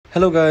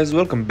Hello guys,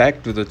 welcome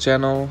back to the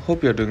channel.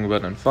 Hope you're doing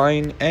well and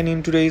fine, and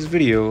in today's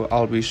video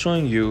I'll be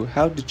showing you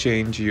how to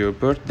change your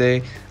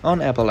birthday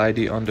on Apple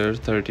ID under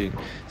 13.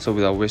 So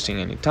without wasting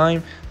any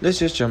time, let's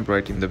just jump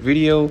right in the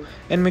video,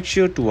 and make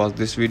sure to watch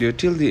this video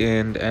till the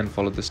end and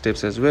follow the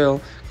steps as well,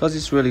 because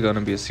it's really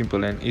gonna be a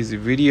simple and easy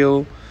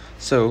video.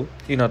 So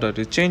in order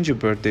to change your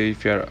birthday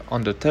if you're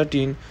under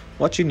 13,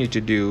 what you need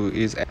to do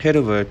is head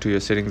over to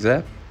your settings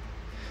app,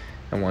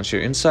 and once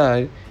you're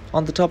inside,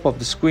 on the top of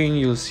the screen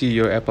you'll see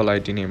your Apple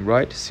ID name,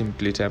 right?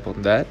 Simply tap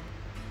on that,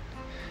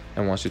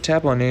 and once you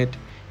tap on it,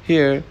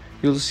 here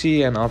you'll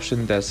see an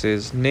option that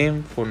says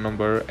name, phone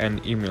number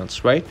and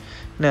emails. Right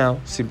now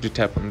simply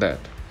tap on that,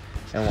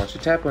 and once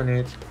you tap on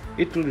it,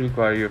 it will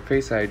require your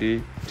Face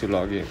ID to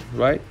log in,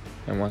 right?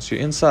 And once you're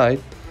inside,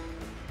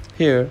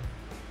 here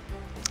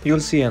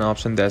you'll see an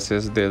option that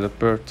says there's a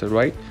birthday.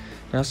 Right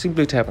now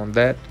simply tap on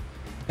that,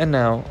 and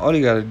now all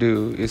you gotta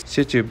do is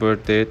set your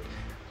birth date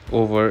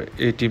over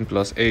 18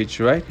 plus age,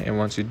 right? And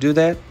once you do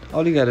that,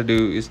 all you gotta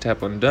do is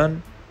tap on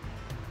done,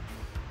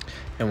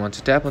 and once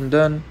you tap on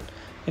done,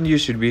 and you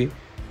should be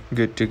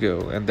good to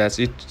go. And that's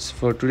it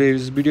for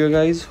today's video,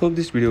 guys. Hope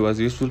this video was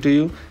useful to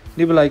you.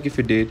 Leave a like if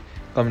you did,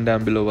 comment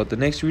down below what the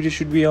next video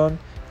should be on,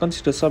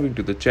 consider subbing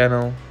to the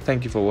channel.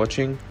 Thank you for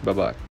watching. Bye bye.